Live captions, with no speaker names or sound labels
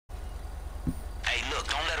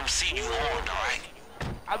them see you armed, alright?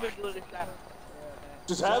 I've been doing this now.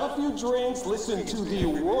 Just have a few drinks, listen to the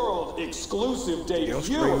world-exclusive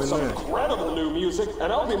debut of some incredible new music,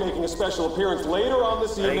 and I'll be making a special appearance later on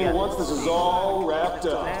this evening once this is all wrapped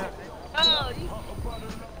up. Oh,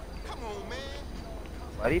 Come on, man.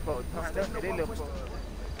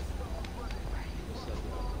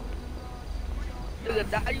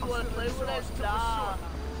 nigga, now you wanna play with us? Nah.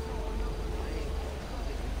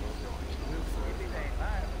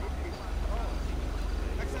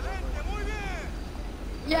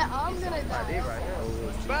 Yeah, I'm gonna die.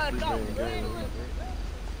 Bro, no.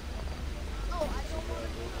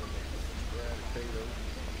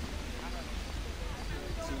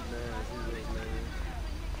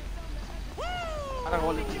 I don't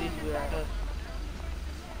want to do this with her.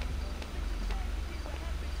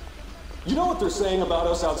 You know what they're saying about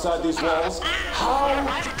us outside these walls? How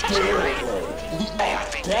dare they? The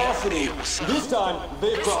audacity. This time,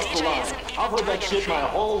 they crossed the line. I've heard that shit my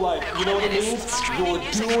whole life. You know what it means?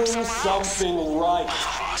 You're doing something right.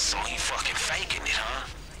 Oh, so you fucking faking it, huh?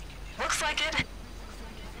 Looks like it.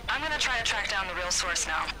 I'm gonna try to track down the real source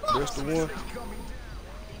now. That's the one.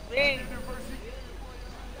 Hey.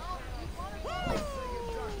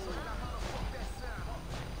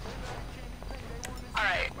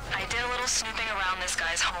 Alright, I did a little snooping around this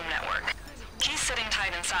guy's home network. He's sitting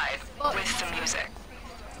tight inside, with the music.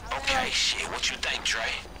 Okay, shit, what you think, Dre?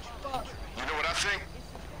 You know what I think?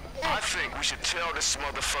 I think we should tell this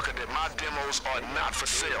motherfucker that my demos are not for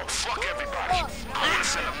sale. Fuck everybody. I'm gonna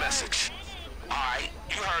send a message. Alright,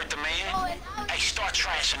 you heard the man. Hey, start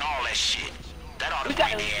trashing all that shit. That ought to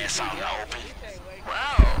bring their ass out in the open.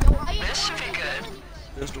 Whoa, this should be good.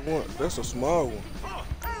 That's the one. That's a small one.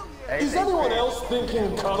 Is anyone else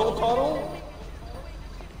thinking cuddle puddle?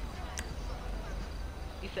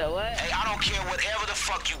 You said what? Hey, I don't care whatever the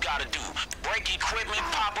fuck you gotta do. Break equipment,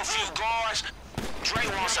 pop a few guards. Dre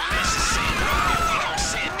wants a message sent, and we gon'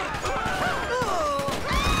 send it.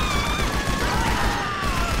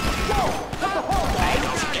 Yo, what the hell, Hey, man?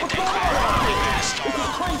 don't forget that car. This is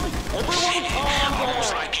crazy. Everyone calm down.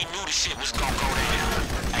 Almost like he knew the shit was gonna go down.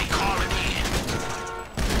 Hey, call it in.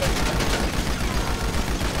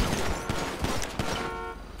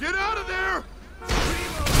 Get out of there!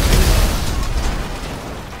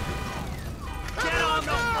 Get on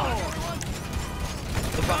the floor!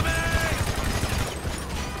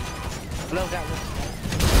 Blow that one.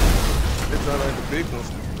 It's not like the big ones.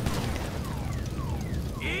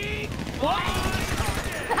 What?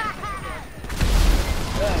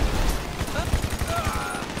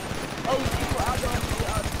 Oh, people out there.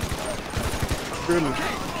 Really?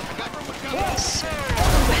 So,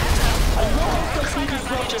 heads up. Looks like our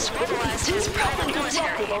buddy just mobilized his private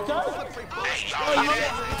military. Hey, y'all hear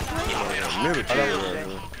that? Y'all better hold it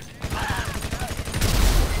down.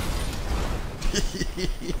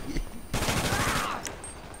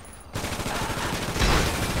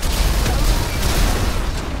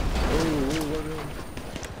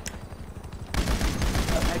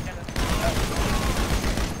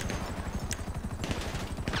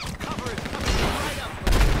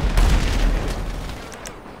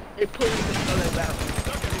 They put the color back.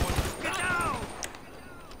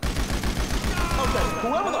 Okay,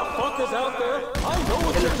 whoever the fuck is out there, I know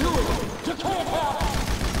what you're doing. You can't have it.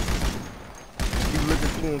 Keep looking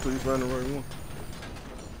through him until you find the right one.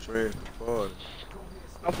 Trash the party.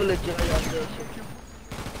 I'm full of joy out there.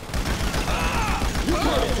 You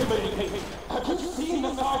can't intimidate me. Have you seen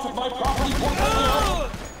the size of my property portfolio?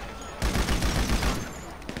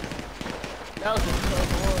 That was a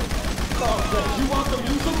tough one. Okay, you want the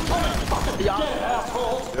music? Come and fucking get it,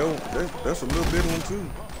 asshole. That's a little bit one too.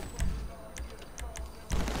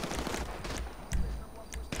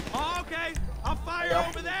 Okay, I'll fire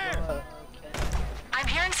over there. I'm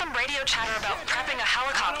hearing some radio chatter about prepping a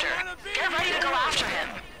helicopter. Get ready to go after him.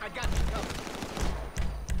 I got you covered.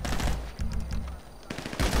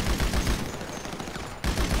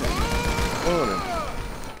 Morning.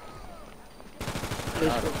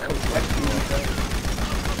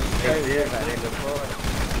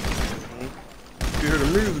 You hear the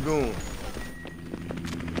music going.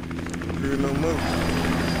 You hear no more.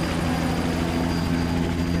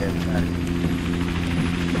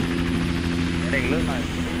 They look like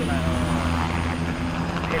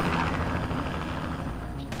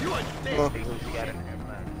You understand?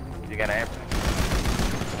 you got an airplane.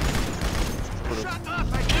 Shut up!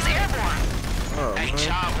 He's airborne. Oh, Hey, man.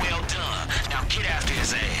 job well done. Now get after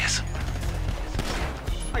his ass.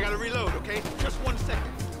 I gotta reload, okay? Just 1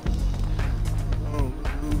 second. Oh,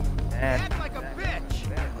 dude. Act like a bitch!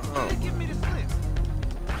 Oh. Give me the slip.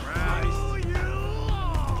 Right.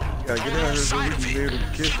 You Gotta get out here so we can be able to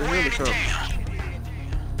catch the helicopter.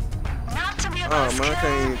 Not to be a Oh man, I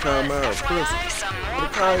can't even call my prison. some What more the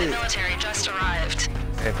car private is? military just arrived.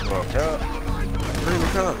 That's fucked up. Bring the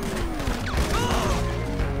car.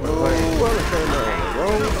 Oh, well, it came out on the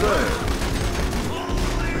wrong side.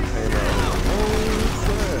 It came out on the wrong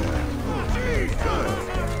side. Oh, thank God.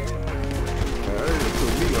 Now, they just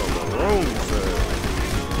put me on the wrong side.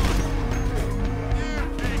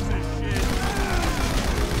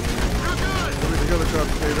 Where's the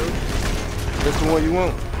helicopter, Kato? That's the one you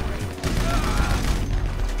want.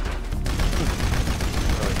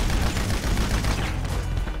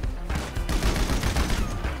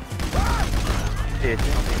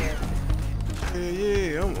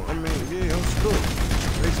 Yeah, I'm stuck.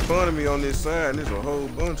 They spawning me on this side, and there's a whole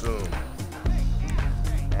bunch of them.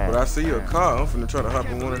 But I see a car. I'm finna try to hop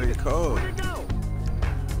in one of these cars.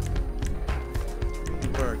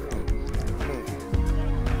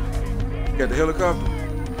 You got the helicopter?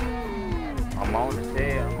 I'm on the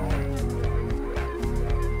tail. I'm on it.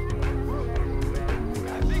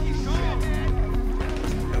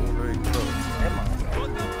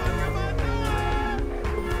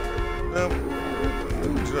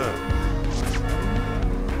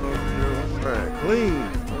 Clean.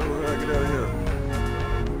 Oh, I get out of here.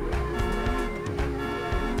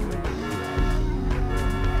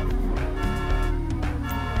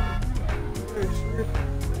 Hey, shit.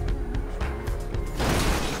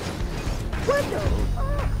 What the fuck?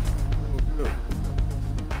 Oh, good.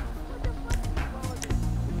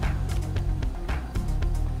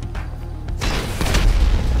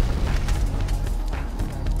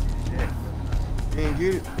 Can't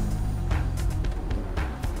get it.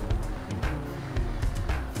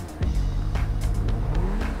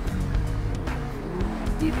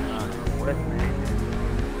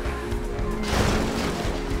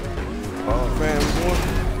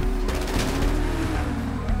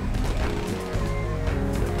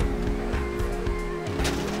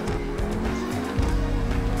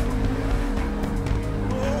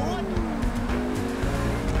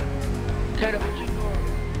 Taylor, what you doing?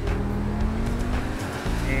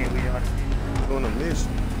 Yeah, we are. On a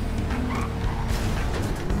mission.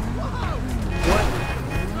 What?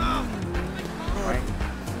 Right?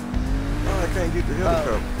 Oh, I can't get the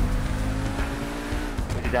helicopter.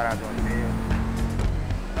 What you got out on the tail?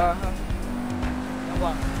 Uh-huh.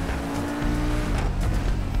 What?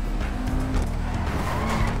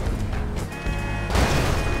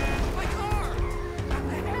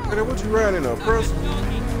 Hey, what you riding a press?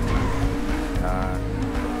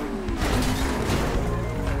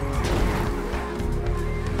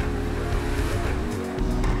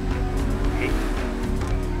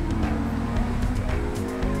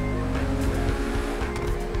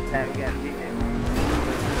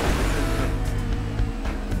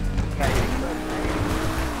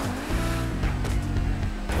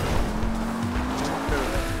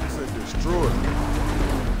 Destroyed.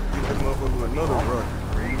 That motherfucker with another rocket.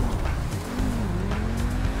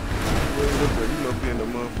 Well, look at you know being the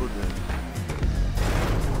motherfucker.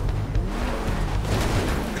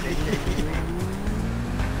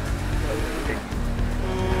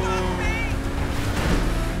 I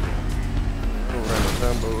don't run a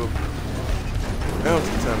Lambo up. Now it's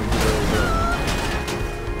the time to get over there.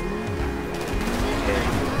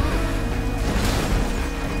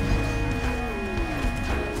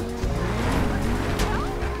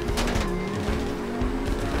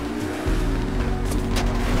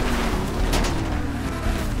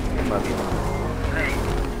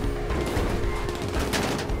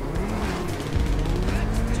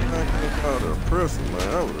 The oppressor, man,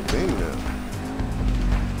 I would have been there.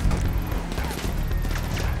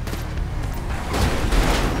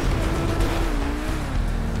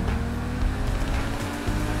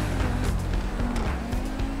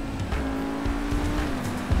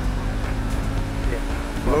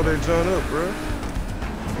 Blow that joint up, bro. You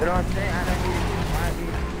know what I'm saying? I don't need to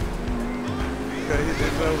You gotta hit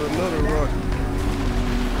that joint with another rocket.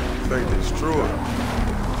 They destroy it.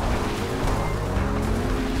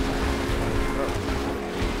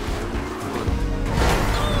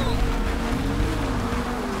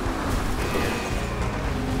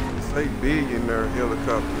 Say billionaire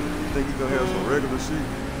helicopter. You think he gonna have some regular shit?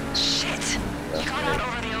 Shit! He got out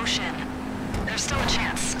over the ocean. There's still a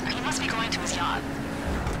chance. He must be going to his yacht.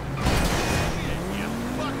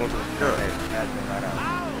 Going to the yacht.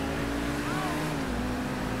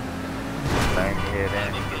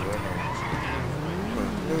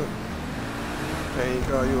 Can't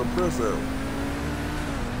call you a press out.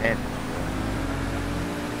 And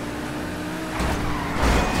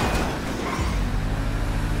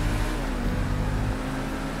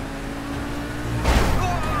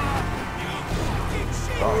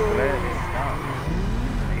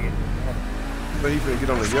But he finna get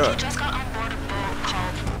on the He yacht. just got on board a boat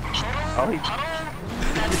called Huddle.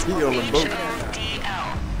 That's He on the boat.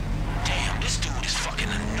 HODL. Damn, this dude is fucking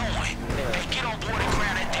annoying. Hey, get on board and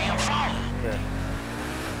grab that damn phone. Yeah.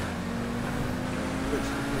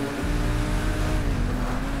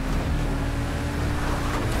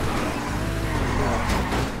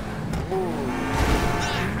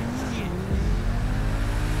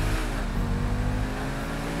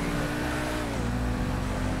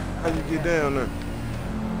 How you get down there?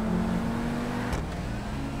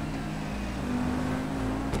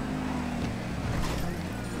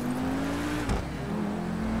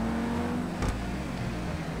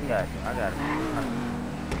 I got it.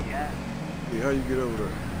 Yeah. Yeah, how you get over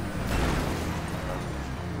there?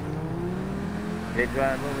 They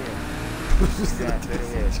drive over here. They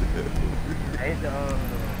drive straight over here. Ain't the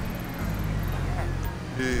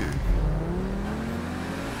Yeah.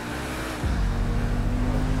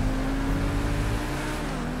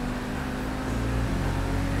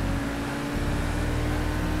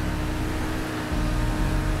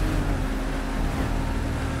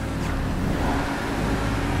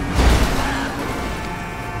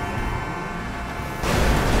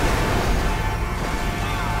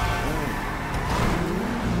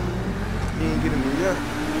 He ain't getting me yet.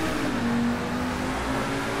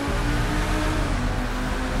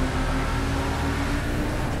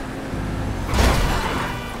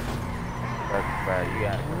 That's right, you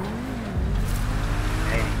got it.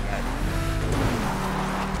 Hey, you got it.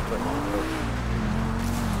 Put it on the road.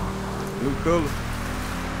 New color.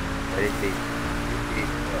 Let it be.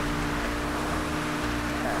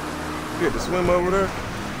 You had to swim over there?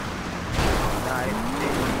 Nah, it's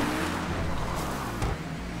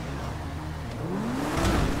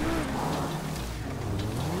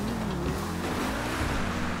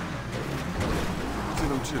See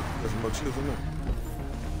them chips. There's some more chips in there.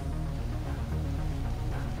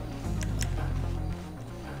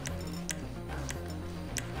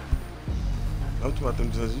 I'm talking about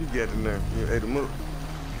them joints you got in there. You ate them up.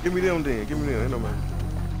 Give me them then. Give me them. Ain't no matter.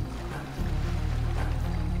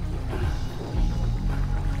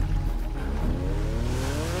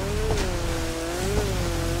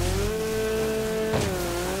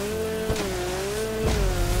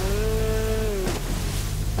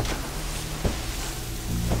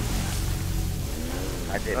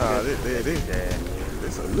 I did. Ah,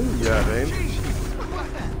 that's a new yacht, ain't it?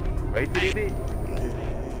 Right to the beach.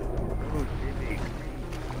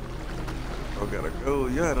 Oh, got a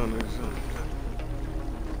gold yacht on there. So.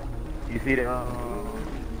 You see the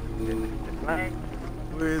plane?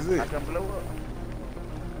 Where is it? I can blow up.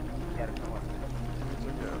 Gotta come up.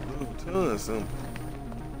 Got a little ton something.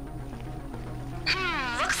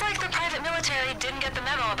 Looks like the private military didn't get the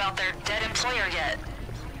memo about their dead employer yet.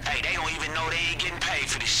 Hey, they don't even know they ain't getting paid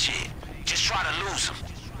for this shit. Just try to lose them.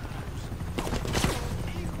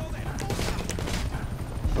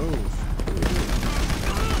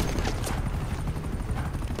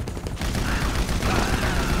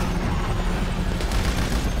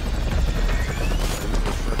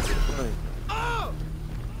 Oh,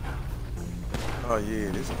 oh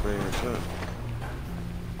yeah, this is a bad junk.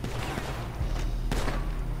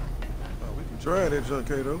 Oh, we can try that junk,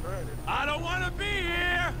 Kato. I don't want to be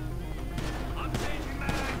here! I'm changing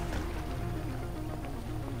mags!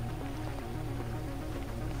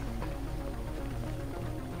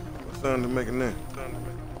 What sound they making now?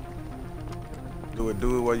 Do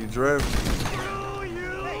it while you drive. Screw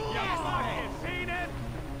you! Hey, you fucking seen it?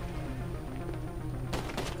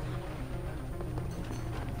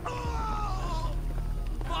 Oh,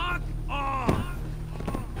 fuck off!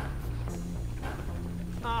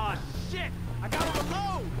 Aw, shit! I gotta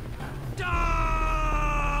reload! Die!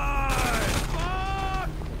 Fuck!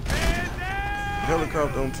 And then...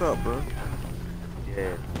 Helicopter on top, bro.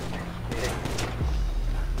 Yeah.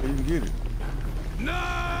 Where you can get it. No!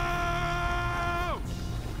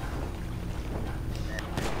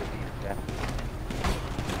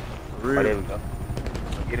 For Oh, there real. we go.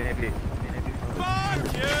 Get in that bitch. Fuck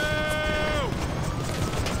you!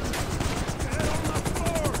 Get on the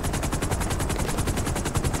floor!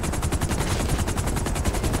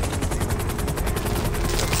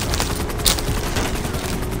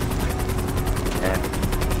 Yeah.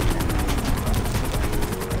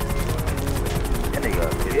 That nigga,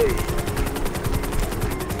 yeah.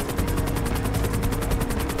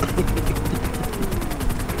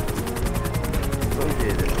 So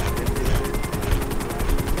did it.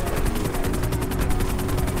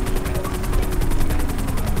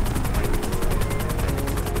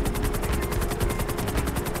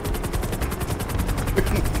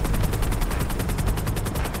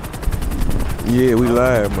 Yeah, we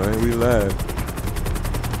live, man. We live.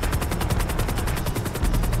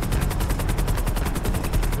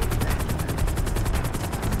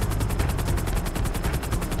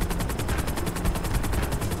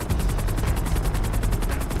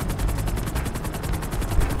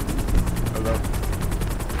 Hello.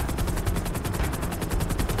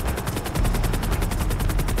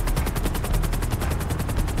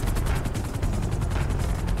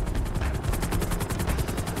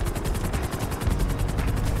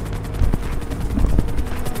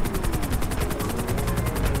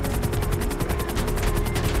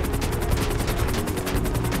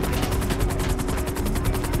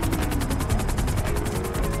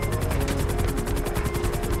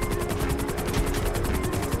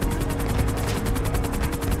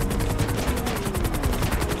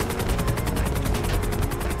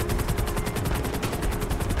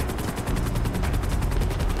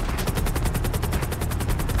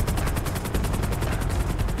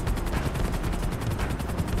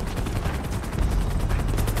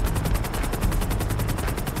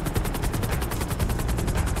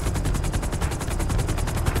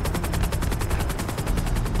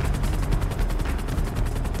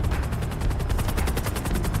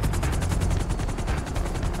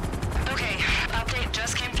 Okay, update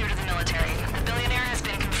just came through to the military. The billionaire has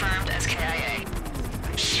been confirmed as KIA.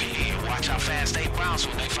 Shit, watch how fast they bounce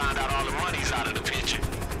when they find out all the money's out of the picture.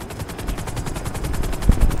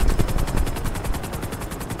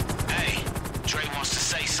 Hey, Dre wants to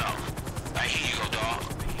say something. Hey, here you go, dog.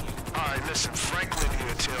 All right, listen, Franklin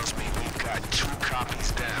here tells me we've got 2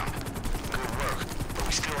 copies down. Good work, but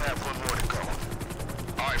we still have 1 more to go.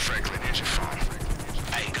 All right, Franklin, here's your phone.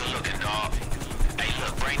 Hey, good looking, dog. Hey,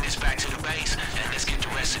 look, bring this back to the base, and let's get the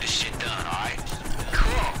rest of this shit done, alright?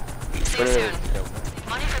 Cool. See you soon.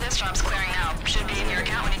 Money for this job's clearing now. Should be in your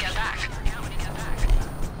account when you get back.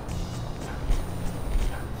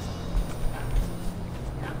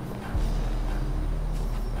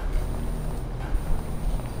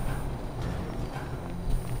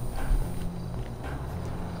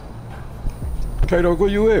 Kato, where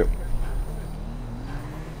you at?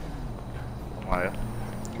 Why?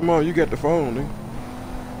 Come on, you got the phone, nigga.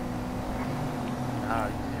 Nah,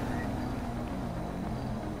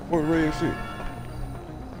 What red shit?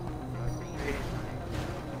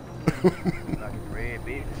 like a red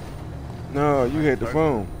bitch. No, you had the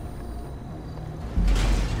phone.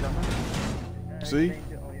 See?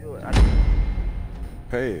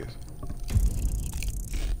 Pass.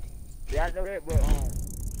 Yeah, I know that, but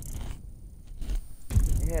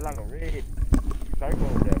he had like a red circle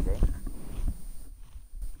over there, bro.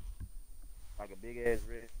 Like a big ass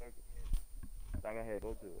red circle. Like I had to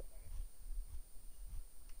go to it.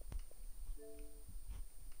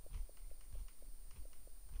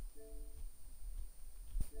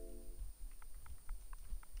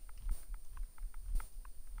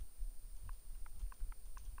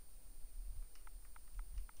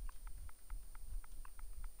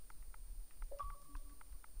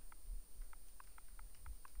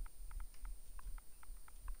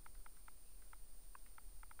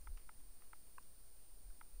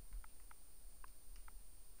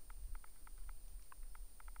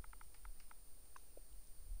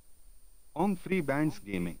 Omgfreebandz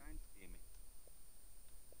gaming.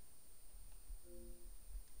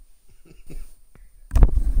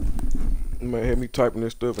 You might have me typing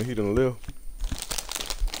this stuff and he done left.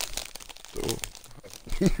 So.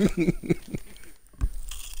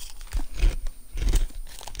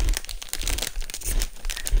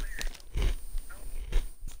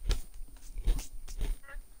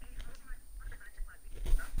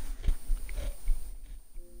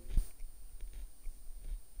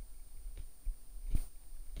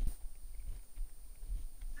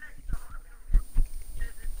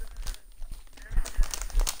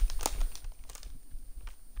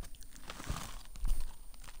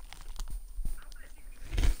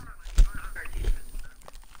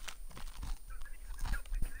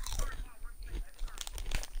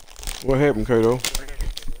 What happened, Kato?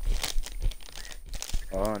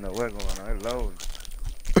 Oh, I don't know what's going on. It's loading.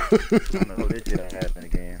 I don't know this shit done happened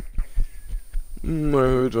again. I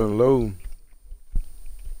heard you unloading.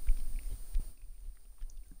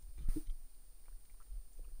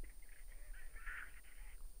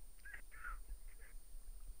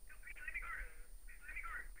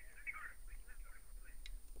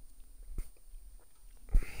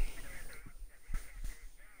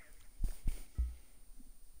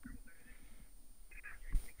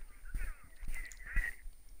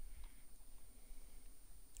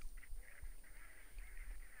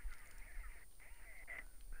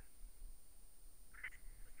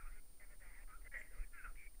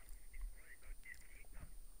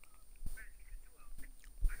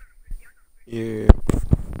 Yeah,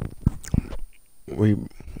 we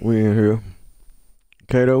in here.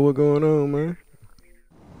 Kato, what going on, man?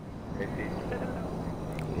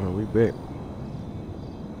 Well, we back.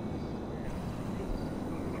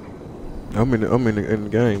 I'm in the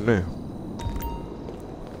game now.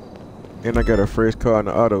 And I got a fresh car in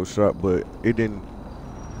the auto shop, but it didn't.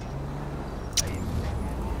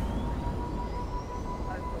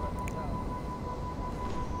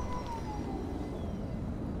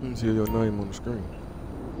 Let me see your name on the screen.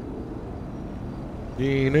 You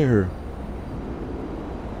ain't in here.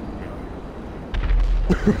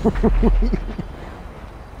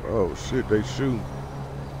 Oh shit, they shooting.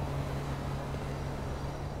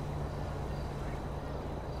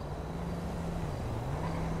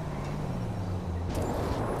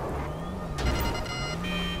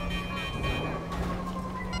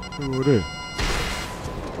 Who was that?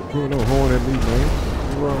 Put no horn at me, man.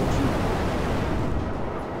 What's wrong with you?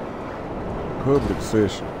 Public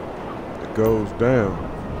session. It goes down.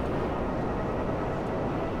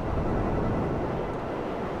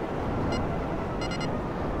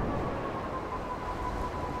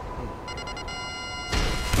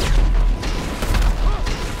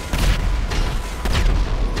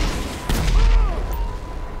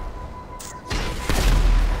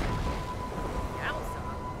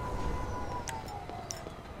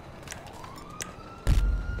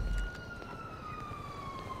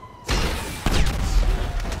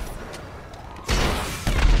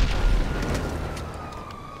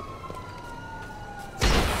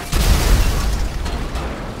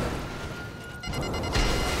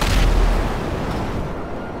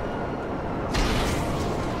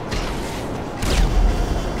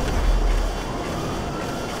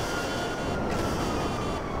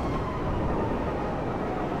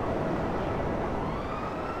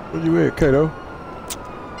 Where you at, Kato?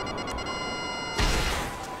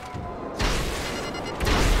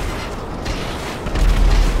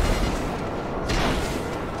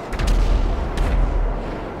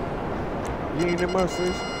 You ain't in my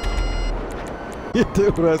session? You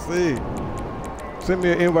did what I said. Send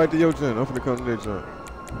me an invite to your channel. I'm finna come to that channel.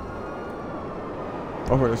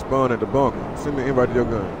 I'm finna spawn at the bunker. Send me an invite to your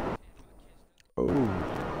gun. Oh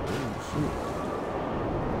shit.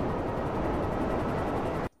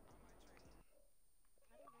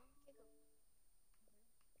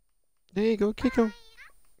 There you go, kick him.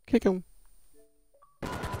 Kick him.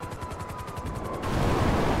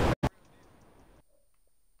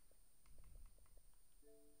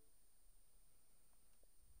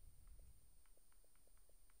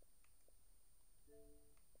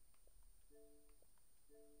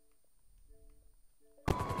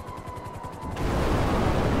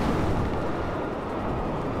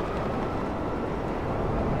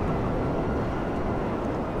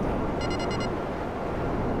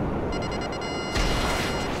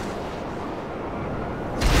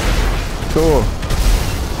 Cool.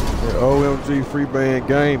 Yeah, Omgfreebandz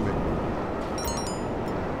gaming.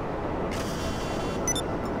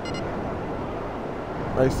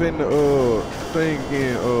 Hey, send the thing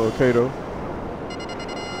again, Kato.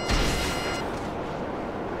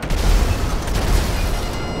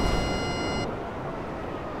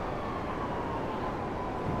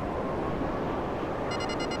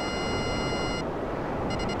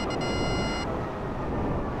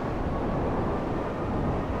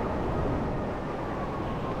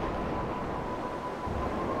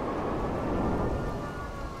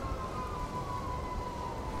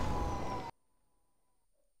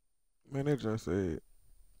 Man, they just said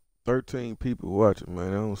 13 people watching, man.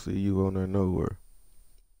 I don't see you on there nowhere.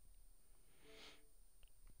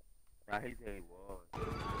 Nah, he said he was.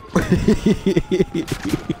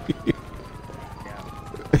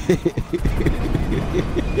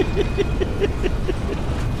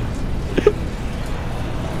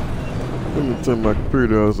 Let me turn my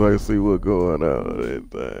computer on so I can see what's going on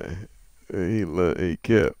with that thing. He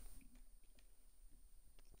kept.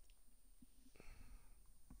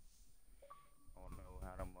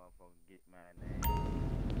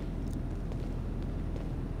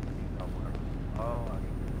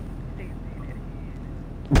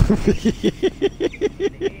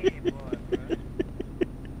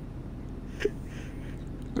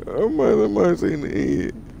 I might seen the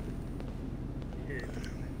end.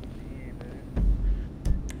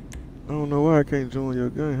 I don't know why I can't join your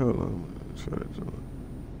game. Hold on, I'm gonna try to join.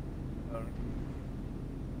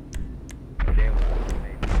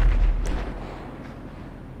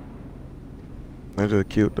 I just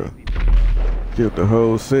killed the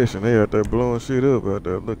whole session. They out there blowing shit up out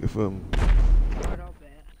there looking for me.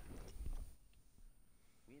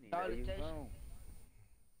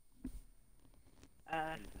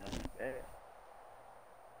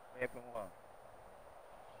 happened?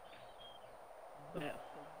 What?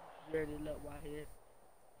 Dirty look right here.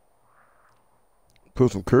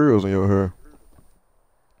 Put some curls in your hair.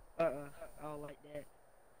 I don't like that.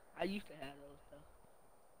 I used to have those though.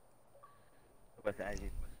 What's that?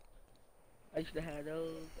 I used to have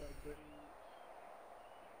those braids.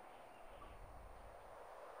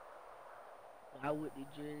 I would the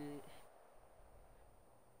dread.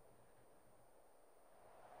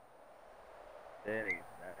 That is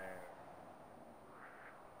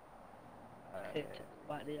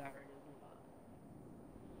But they already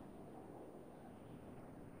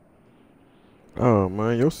Oh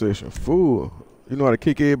man, your session full. You know how to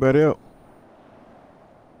kick everybody out.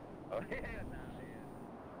 oh, hell nah,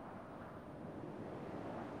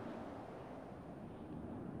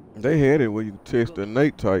 man. They had it where you test the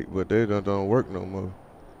Nate type, but they don't work no more.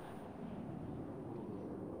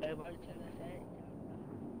 everybody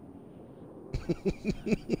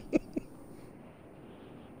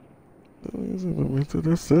tell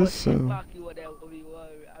us That's session. fuck you with that when we were.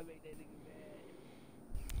 I make that nigga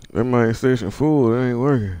mad. That my session full. It ain't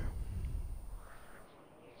working.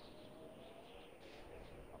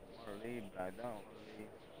 I want to leave, but I don't want to leave.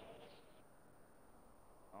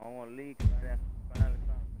 I don't want to leave because I have to find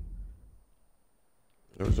something.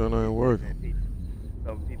 That joint ain't working.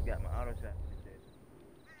 Some people got my auto shot.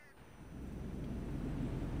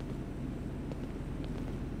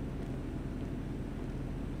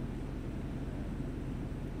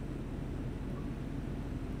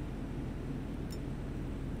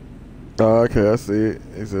 Oh, okay, I see it.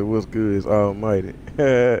 He said, "What's good? It's Almighty."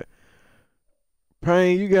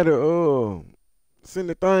 Payne, you gotta send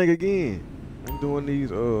the thing again. I'm doing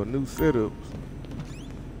these new setups.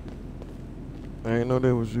 I ain't know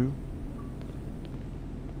that was you.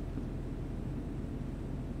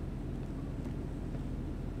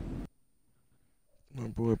 My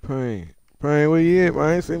boy Payne. Payne, where you at,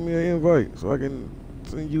 man? Send me an invite so I can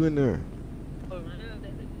send you in there. For real, that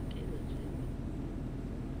nigga killing shit.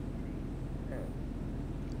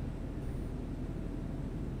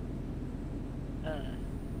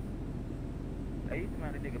 Hey, you talking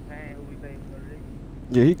about the nigga Payne who we played for today?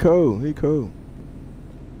 Yeah, he cold. He cold.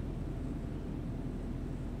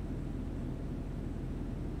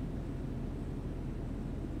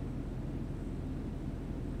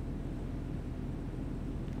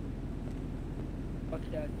 What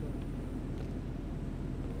y'all doing?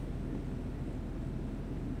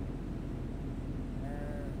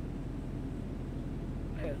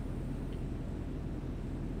 Hey.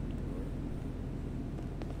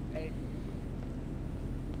 Hey.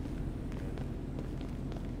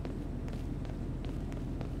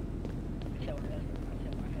 Tell my head.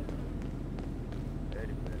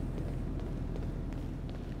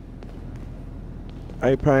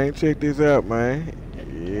 Hey, Payne, check this out, man.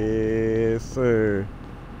 Yes, sir.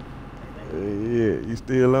 Yeah, you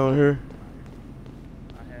still on here?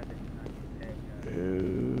 I have it.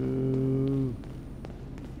 Ooh.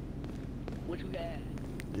 What you got?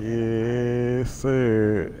 Yes,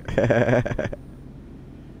 sir.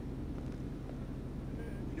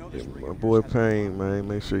 Yeah, my boy Payne, man.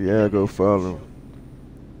 Make sure y'all go follow him.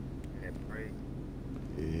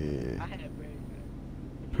 Yeah. I had bread.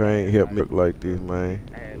 Payne helped me look like this, man.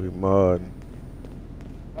 We modding.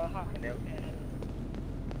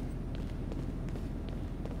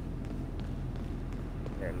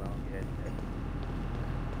 That long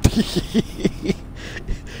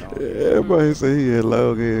Everybody say he had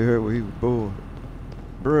long hair hair when he was born.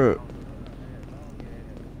 Bruh.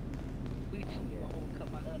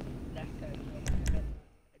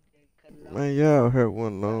 Man, y'all hair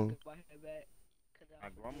wasn't long. My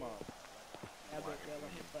grandma.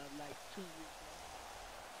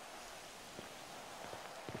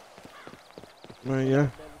 Man, yeah.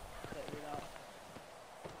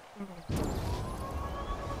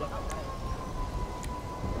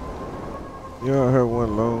 Y'all hair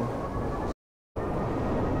wasn't long.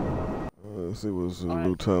 Let's see what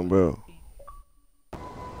Zulu talking about.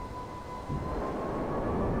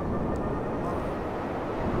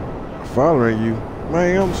 Following you?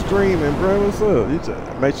 Man, I'm streaming, bro. What's up?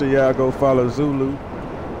 Make sure y'all go follow Zulu. You know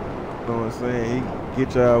what I'm saying? He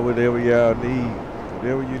get y'all whatever y'all need.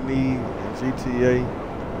 Whatever you need in GTA,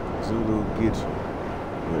 Zulu get you.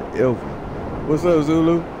 Whatever. What's up,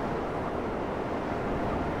 Zulu?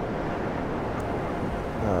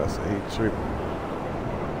 Nah, so he tripping.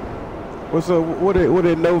 What's up? What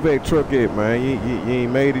that Novak truck at, man? You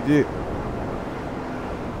ain't made it yet?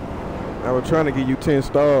 I was trying to give you 10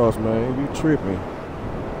 stars, man. You tripping.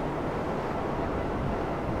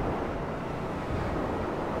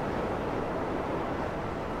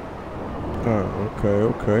 Oh,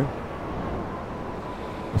 Okay.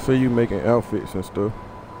 I see you making outfits and stuff.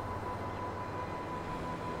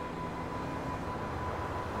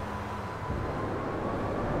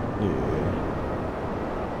 Yeah.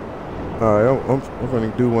 Alright, I'm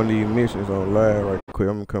gonna do one of these missions on live right quick.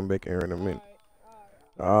 I'm gonna come back here in a minute.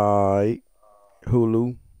 Alright.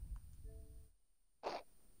 Hulu.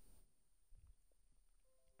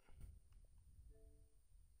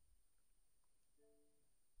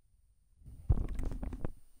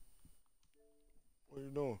 What you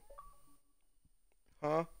doing?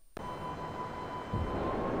 Huh?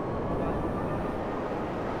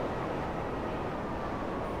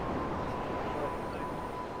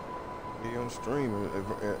 Be on stream.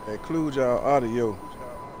 Include y'all audio.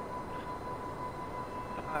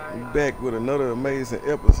 We back with another amazing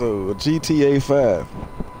episode of GTA 5.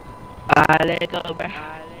 Alright, let go, bro.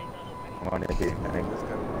 I'm on that bitch, man.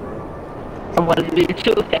 I want to be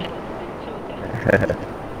too.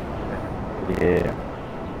 Yeah.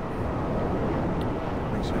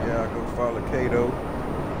 Make sure y'all go follow Kato.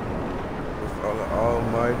 Go follow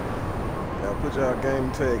Almighty. Y'all put y'all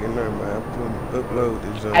game tag in there, man. Upload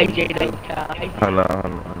this. Hold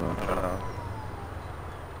on.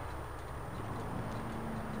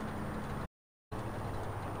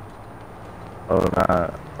 Oh, nah.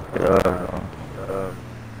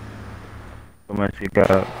 How much you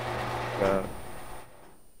got?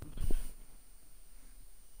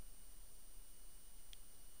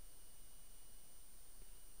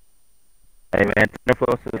 Hey man,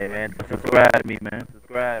 subscribe to me,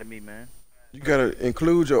 man. You gotta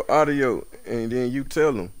include your audio, and then you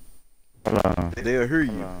tell them. Hold on. They'll hear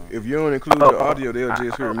you. If you don't include the audio, they'll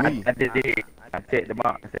just hear me. I just did. I checked the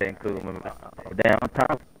box and said include me. Down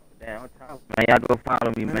top. Man, y'all go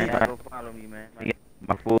follow me, man.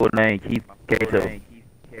 My full name, Keith Kato. I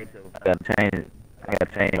gotta change it. I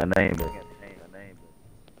gotta change my name, but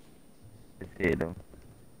that's it though.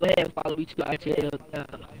 Go ahead and follow me too.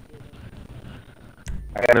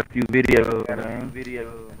 I got a few videos, man.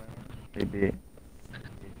 They did.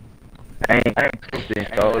 I ain't posted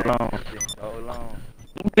so long.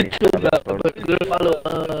 Me too, but good follow.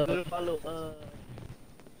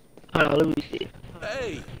 Hold on, let me see.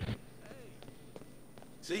 Hey.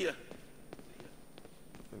 See ya.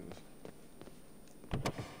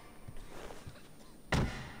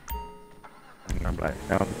 I'm like,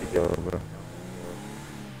 no video, bro.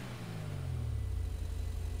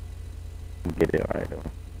 Get it right though.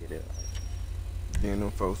 Getting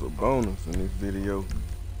them folks a bonus in this video.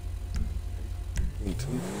 In 2 for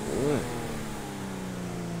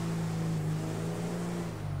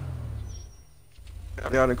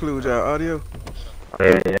 1. Y'all include y'all audio?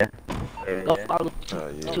 Yeah. Go follow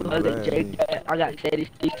 200 J. I got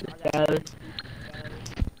 76 subscribers.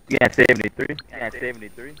 You got 73?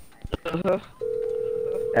 Uh-huh.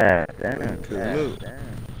 Damn.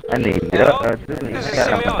 I need to get up too. I got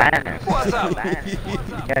a 9. What's up? I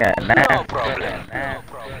got 9. No problem.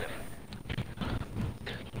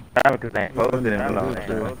 Probably because I ain't posted in a long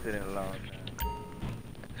time.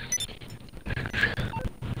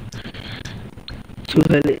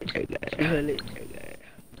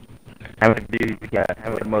 How many views you got? How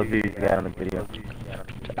many most views you got on the video?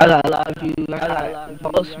 I got a lot of views. I got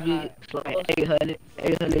most views, like 800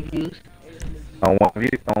 views. On one view?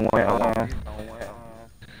 On one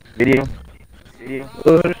video?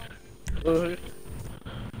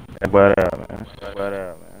 What up,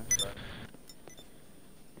 man?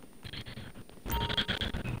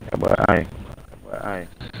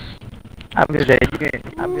 I'm just saying you can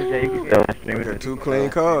go stream it. 2 clean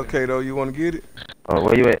cars, Kato. You wanna get it? Oh,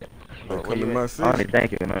 where you at? Come to my city. Only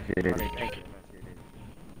thank you, my shit is.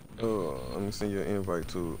 Let me send you an invite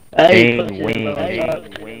to it. Wing.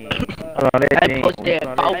 Hold on, I posted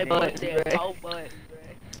 4 months,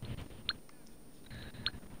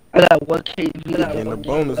 I got 1K views. And the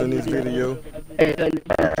bonus in this video.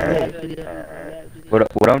 What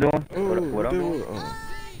I'm doing? What I'm doing?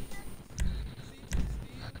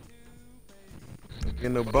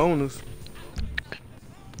 In the bonus.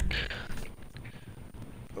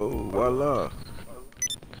 Oh, voila.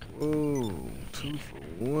 Oh, 2 for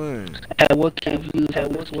 1. I got 1K views. I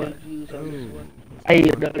was 1 views. I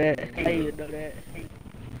didn't know that.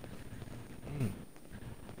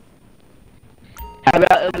 How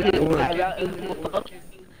about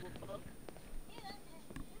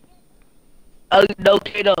no,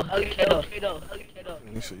 Kato.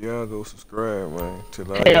 Make sure y'all go subscribe, man.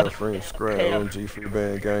 Till all y'all friends subscribe on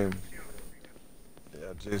Mngfreebandz Game. Yeah,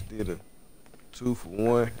 I just did a 2 for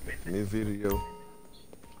 1 in this video.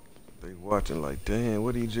 They watching like, damn,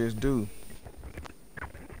 what did he just do?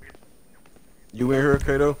 You in here,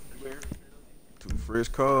 Kato? 2 fresh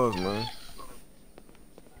cars, man.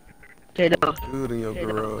 Kato. Good in your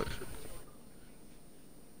garage.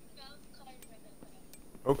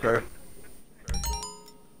 Okay.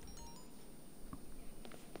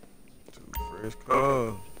 2 fresh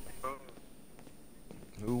cars.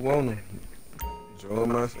 Who want them?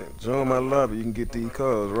 Join my lobby. You can get these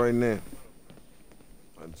cars right now.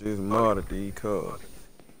 I just modded these cars.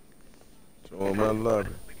 Join my lobby.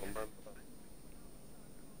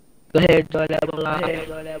 Go ahead, join that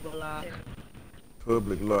line.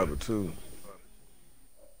 Public lobby too.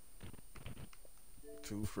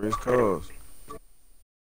 2 fresh cars.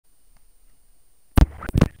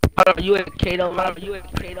 Hold on, you in Kato lobby?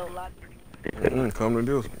 Come to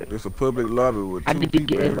this. It's a public lobby with 2 I need to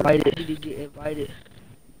people. get invited.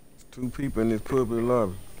 It's 2 people in this public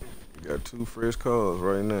lobby. You got 2 fresh cars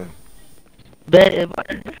right now. Bad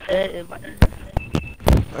invite.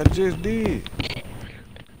 I just did.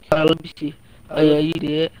 Let me see. Oh yeah, you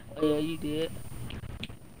did. No, you did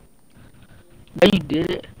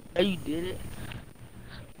it.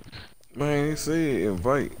 Man, it said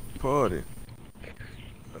invite party.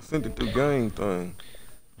 I sent it through game thing.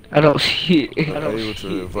 I don't see it. I'm able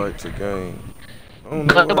to invite to game. I don't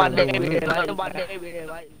know Got why my it's doing name in that. it.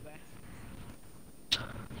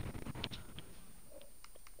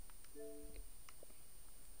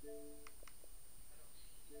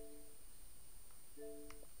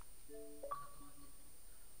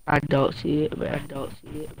 I don't see it, man.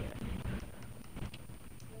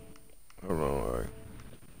 Hold on, alright.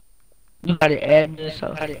 You gotta add this,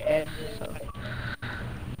 so.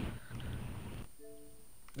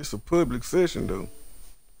 It's a public session though.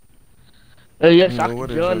 Oh yes, You I know can what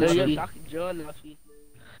join it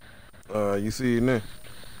us. You see it now?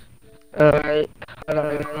 Alright.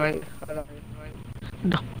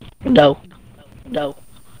 No.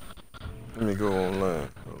 Let me go online.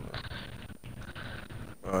 Hold on.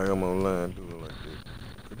 Alright, I'm online. Do it like this.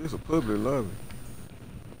 Cause this a public lobby.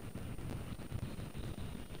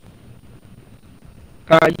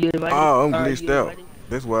 You invited? Oh, I'm glitched out.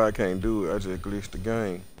 That's why I can't do it. I just glitched the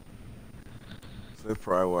game. So that's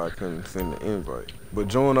probably why I couldn't send the invite. But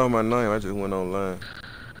join off my name. I just went online.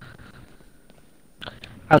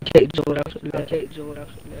 I can't join us.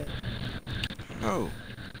 Oh.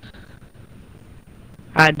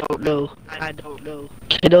 I don't know.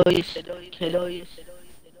 Kiddoys.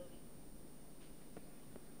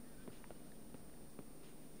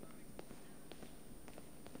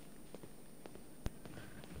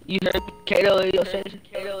 You heard me? Kato in your session?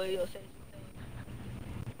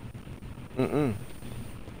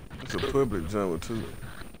 It's a public jungle too.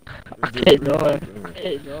 I can't join.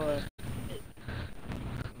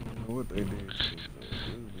 What they did.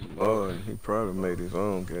 Oh, and he probably made his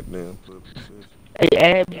own goddamn public session. Hey,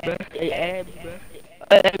 add me, bro.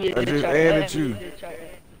 I just added you.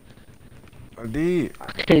 I did.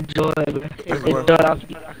 I can't join, bro. I can't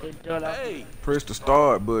join. Hey, Press the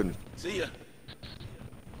start button. see ya.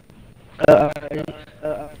 Now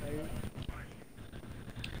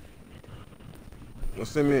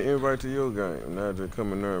send me an invite to your game. Now just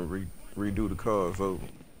come in there and redo the cards over.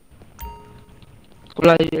 I'm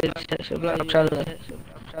trying to.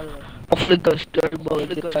 I'm finna go story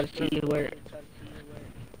mode and try to see it work.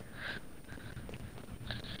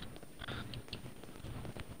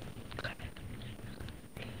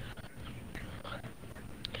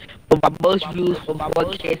 But my most views from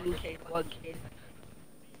 1K.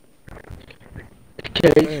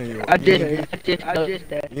 Man, I just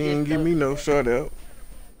that. You ain't give me no shout out.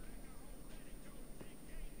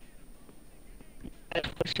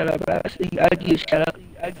 Shut up, bro. I'll give you shut up.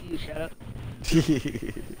 You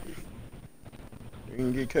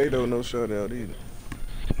ain't get Kato no shout out either.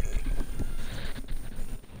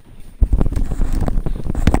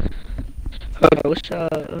 Hold on, what's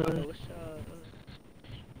up?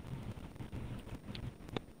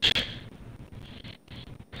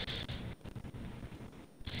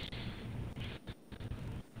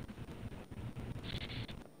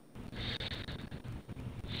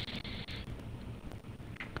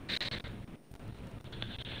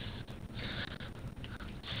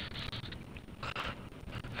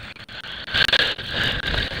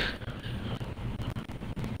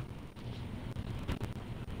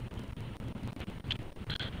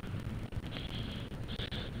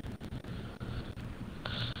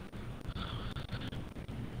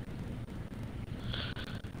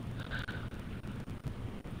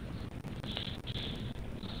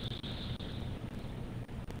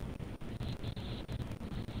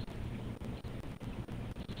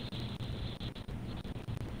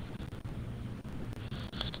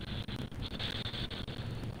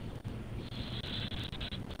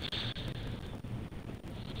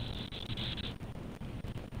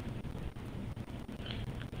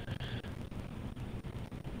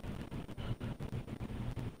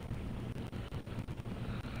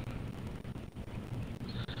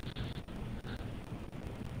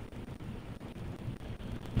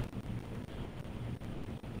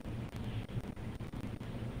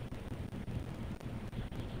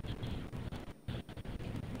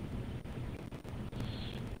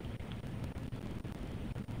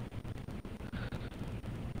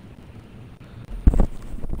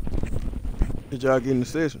 Did y'all get in the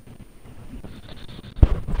session?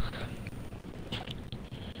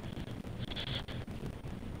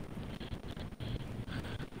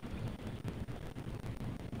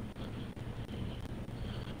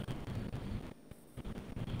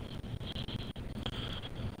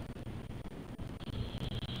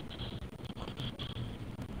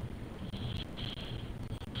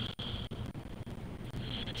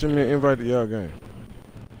 Send me an invite to y'all game.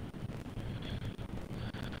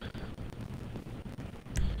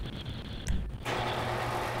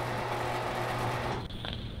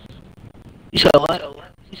 You said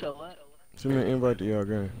what? Send me an invite to y'all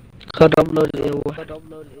game. Cause upload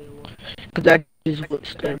it. Cause I just put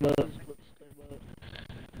stand up.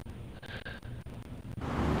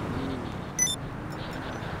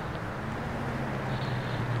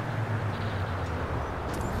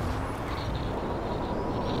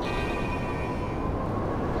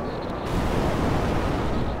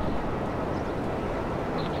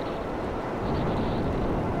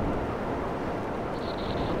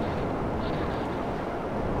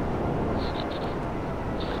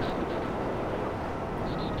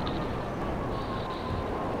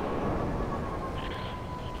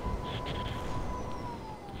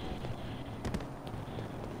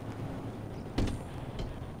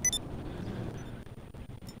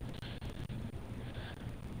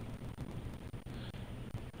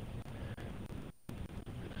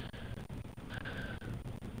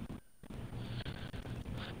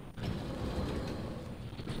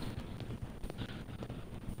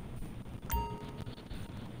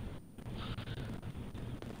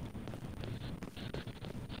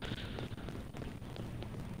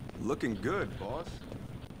 Looking good, boss.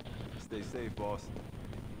 Stay safe, boss.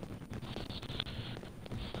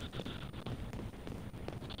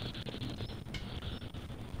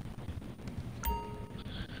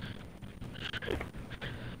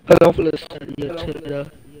 Hopefully it's yeah,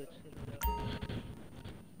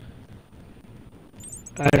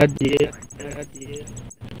 I did.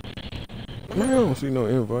 Man, I don't see no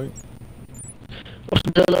invite. What's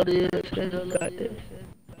the deal on this?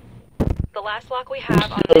 The last lock we have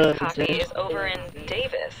on this copy is over in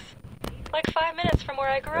Davis. Like 5 minutes from where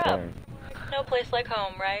I grew up. No place like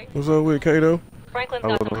home, right? What's up with Kato? Franklin's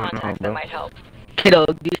got some contacts that might help. Kiddo,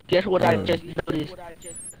 guess what I just noticed?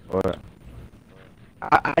 What?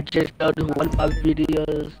 I just noticed one of my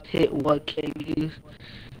videos hit 1K views.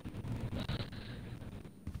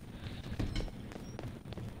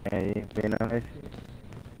 Hey, you ain't been on that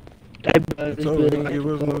shit? I told him to give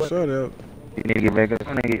us no shout out. You need to get back up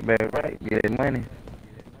and get back right. Get that money.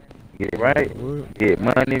 Get it right. What? Get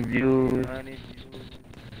money, views. You know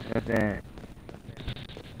what I'm saying?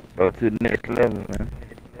 Go to the next level, man.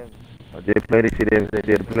 I just play this shit every day.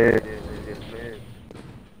 Just play it.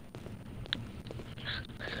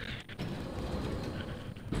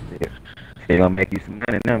 Yeah. She gonna make you some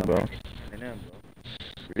money now, bro.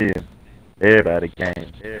 Yeah. Everybody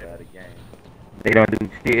game. They don't do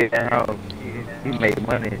shit at home. He make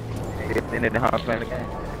money. They send it to home playing the game.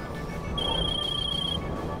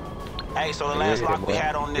 Hey, so the last lock we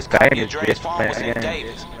had on this copy of Dre's phone was in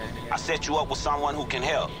Davis. I set you up with someone who can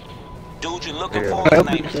help. Dude you're looking for, his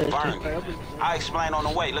name is Vernon. I'll explain on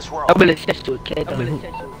the way. Let's roll. I'm gonna test you, kid.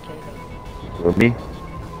 With me?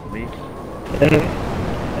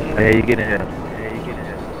 Hey, you get in here.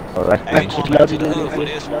 Oh, that's Hey, we going back to the hood for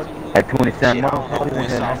this one. at 20 Shit, cents I more. don't know who in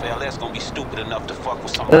South LS gonna be stupid enough to fuck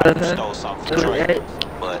with somebody who stole something from Dre.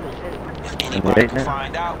 But if anybody can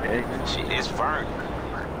find out, shit, it's Vernon.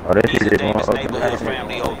 Oh, that He's shit a is going Davis up. neighborhood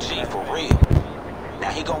family OG for real.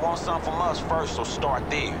 Now he gonna want something from us first, so start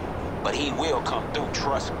there. But he will come through,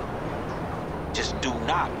 trust me. Just do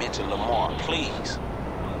not mention Lamar, please.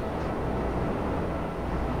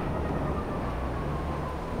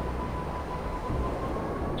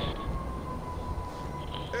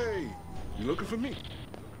 Hey, you looking for me?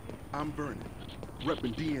 I'm Vernon,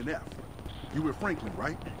 repping DNF. You with Franklin,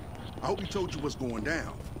 right? I hope he told you what's going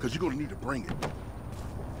down, because you're gonna need to bring it.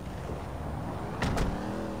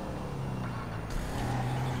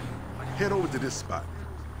 Head over to this spot.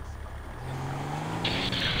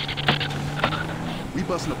 We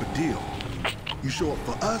busting up a deal. You show up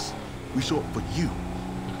for us, we show up for you.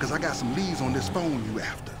 Because I got some leads on this phone you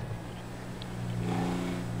after.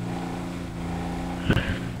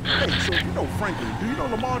 Hey, so you know Franklin, do you know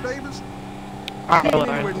Lamar Davis? He ain't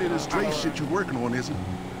anywhere near this Dre shit you working on, is he?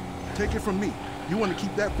 Take it from me. You want to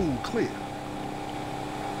keep that fool clear.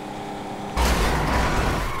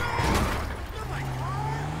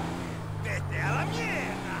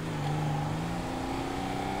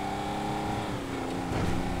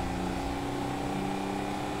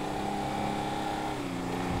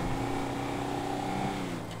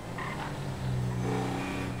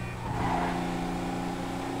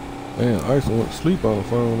 Damn, Ice went to sleep on the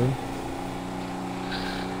phone, man.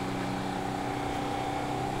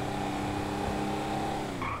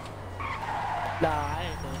 Nah, I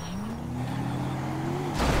ain't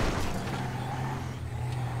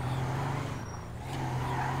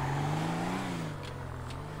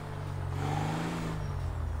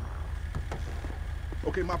know.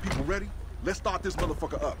 Okay, my people ready? Let's start this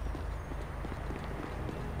motherfucker up.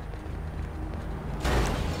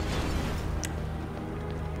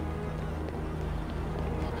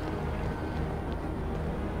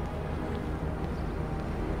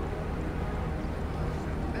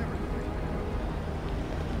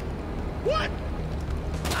 What?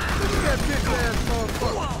 Look at that bitch ass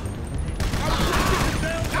motherfucker.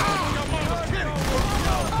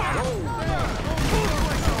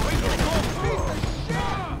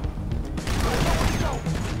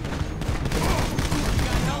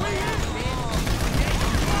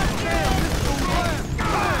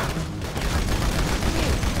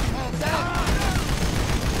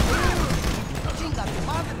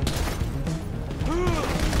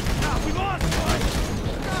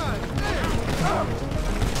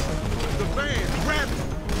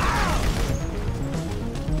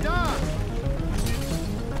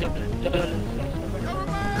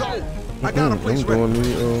 I got a place ready. I'm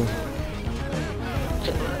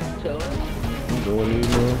doing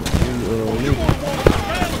these,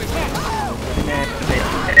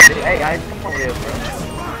 Hey, I come over here, bro.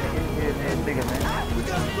 Yeah, bigger, man.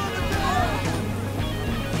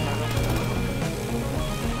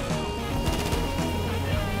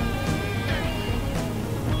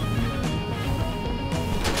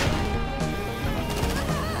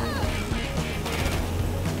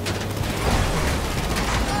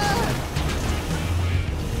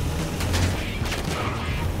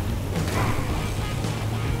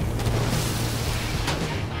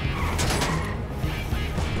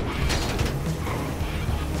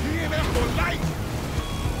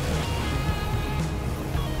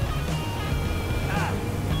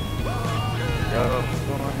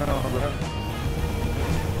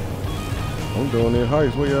 I'm doing that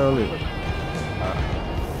heist. Where y'all at?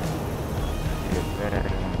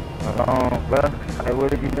 Hold on, bro. Hey,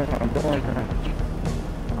 what are you doing? I'm doing something.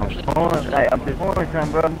 I'm just doing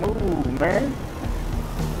something, bro. Move, man.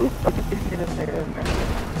 Ooh, look at this shit up there, man.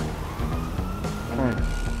 Come on.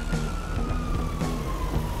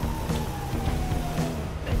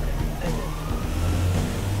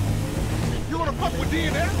 You wanna fuck with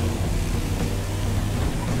DNF?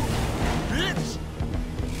 Bitch!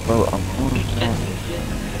 Bro, I'm doing something.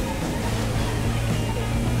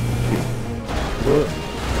 What?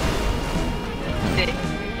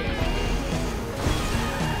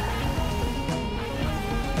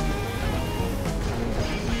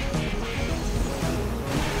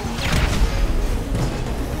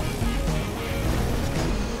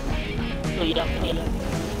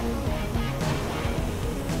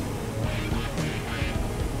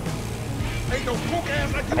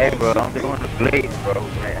 Hey, bro, I'm doing the blade, bro.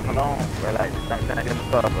 Like, hold on, bro. Like, just like that in the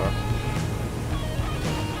car, bro.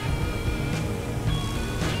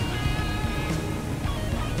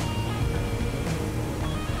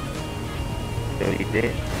 So he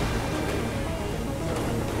did.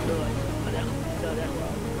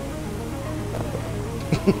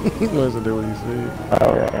 He must have done what he said.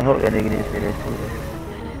 Alright, I hope that nigga didn't say that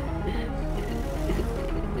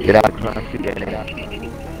shit. Get out, trying to shoot that nigga.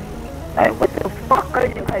 Like, what the fuck are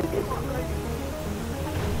you like?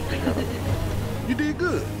 You did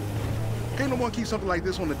good. Can't no one keep something like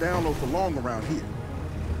this on the down low for long around here.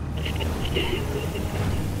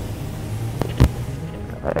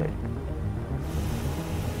 Alright.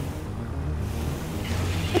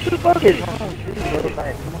 What the fuck is wrong, bro?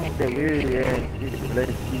 Like, come on, that weird ass shit.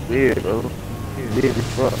 Let's keep weird, bro. It's weird as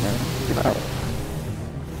fuck, man. Get out.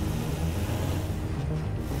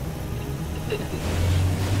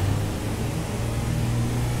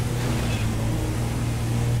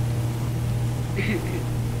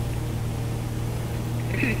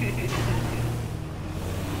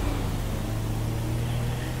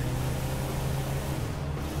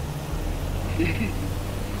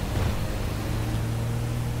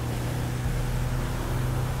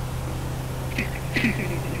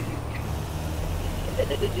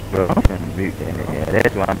 Bro, I'm finna beat that nigga.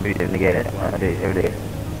 That's why I'm beating that nigga. That's why I did every day.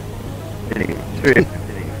 That nigga tripping.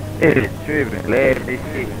 That nigga tripping. Laugh this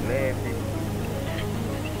shit. Laugh this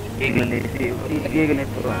shit. Giggling this shit. What are you giggling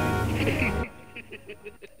for?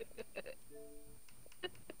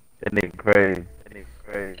 That nigga crazy. That nigga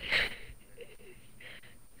crazy.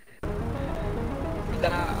 Nah,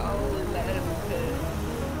 I always laugh because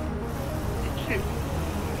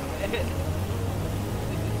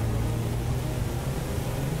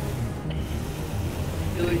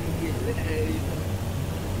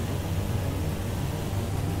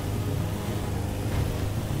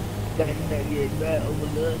That get bad over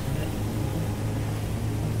love.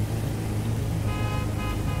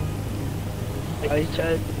 I tried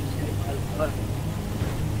to say my life.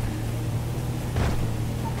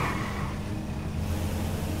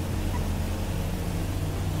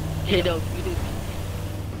 Hit up, get it.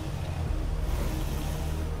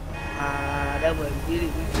 That was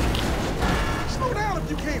really. Slow down if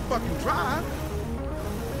you can't fucking drive.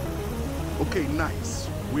 Okay, nice.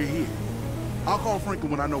 We're here. I'll call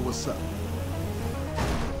Franklin when I know what's up.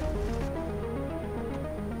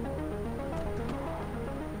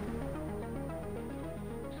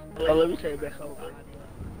 Oh, let me take it back home.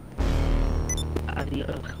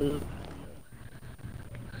 Adios.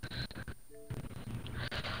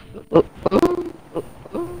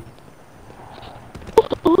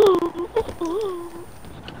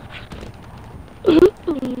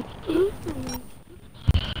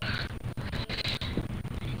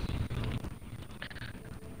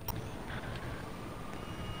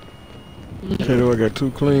 Kato, I got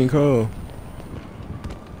 2 clean cars.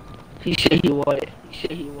 He said he wanted.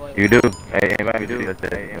 You do? Hey, invite me to your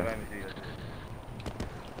thing.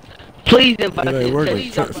 Please invite me. It ain't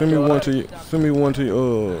working. Send me one to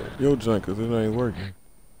your junk, cause it ain't working.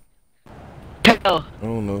 Kato. I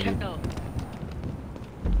don't know.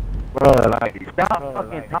 Bro, like, stop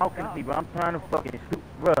fucking talking to me, bro. I'm trying to fucking shoot,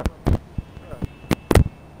 bro.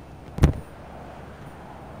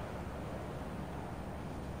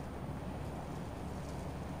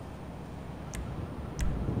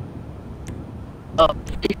 Oh,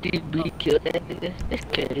 50B killed that nigga. That's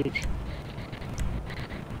crazy.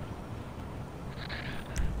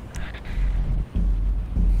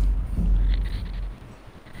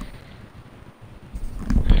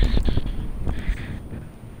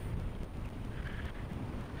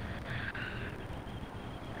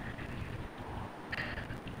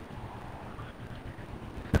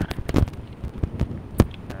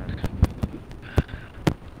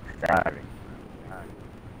 Sorry.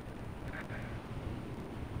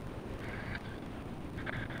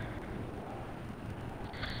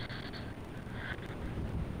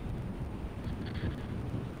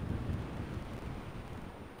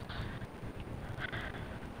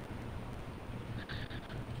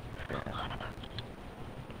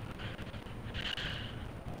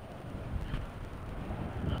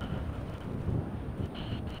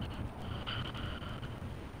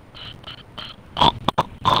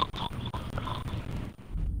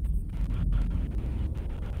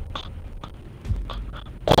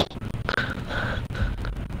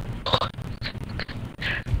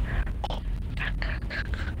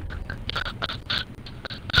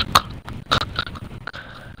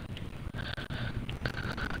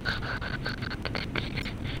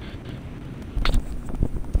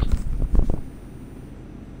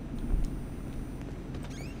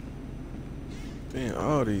 Damn,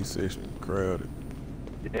 all these sessions crowded.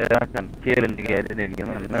 Yeah, I'm trying to kill a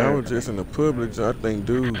nigga. I was just in the public, so I think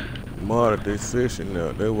dude modded this session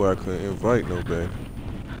now. That's why I couldn't invite nobody.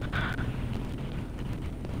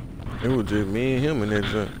 It was just me and him in that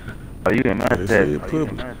junk. Oh, you in my set?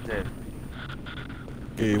 Public.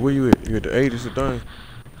 Yeah, where you at? You at the 80s or thing?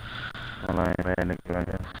 I'm like, man,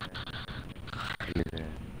 nigga.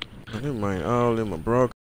 That man all in my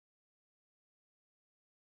broadcast.